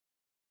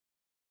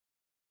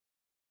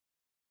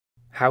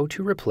How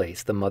to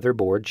replace the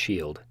motherboard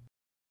shield.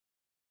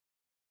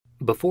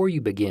 Before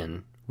you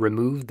begin,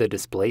 remove the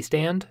display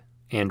stand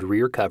and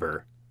rear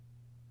cover.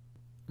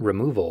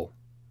 Removal.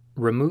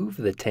 Remove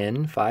the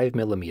 10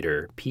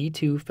 5mm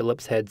P2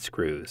 Phillips-head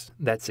screws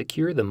that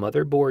secure the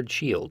motherboard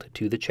shield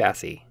to the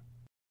chassis.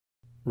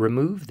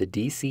 Remove the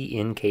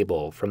DC-in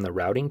cable from the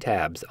routing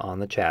tabs on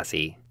the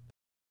chassis.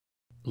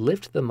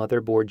 Lift the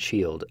motherboard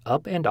shield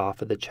up and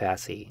off of the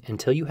chassis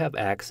until you have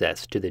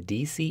access to the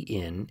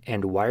DC-in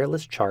and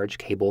wireless charge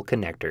cable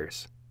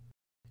connectors.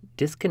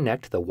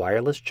 Disconnect the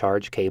wireless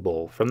charge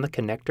cable from the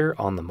connector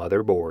on the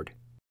motherboard.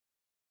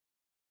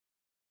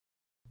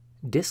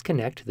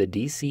 Disconnect the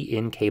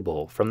DC-in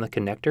cable from the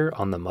connector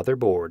on the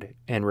motherboard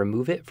and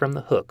remove it from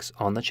the hooks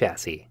on the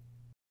chassis.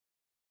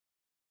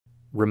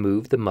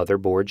 Remove the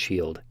motherboard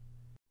shield.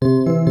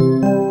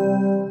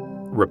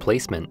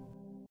 Replacement.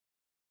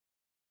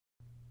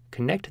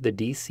 Connect the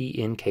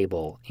DC-in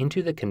cable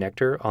into the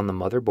connector on the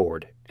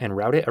motherboard and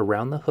route it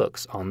around the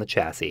hooks on the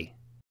chassis.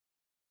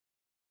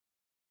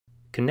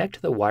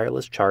 Connect the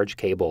wireless charge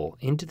cable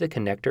into the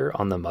connector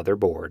on the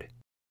motherboard.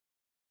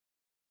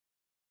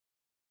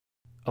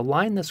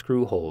 Align the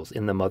screw holes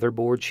in the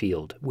motherboard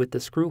shield with the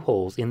screw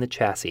holes in the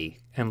chassis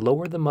and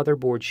lower the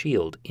motherboard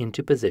shield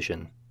into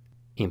position.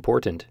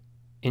 Important: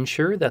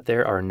 ensure that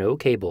there are no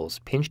cables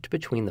pinched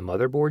between the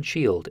motherboard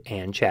shield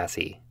and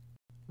chassis.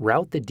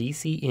 Route the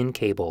DC-in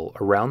cable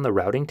around the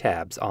routing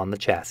tabs on the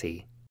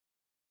chassis.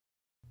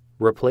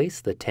 Replace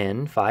the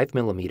 10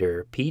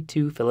 5mm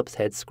P2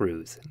 Phillips-head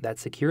screws that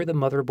secure the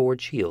motherboard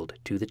shield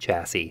to the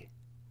chassis.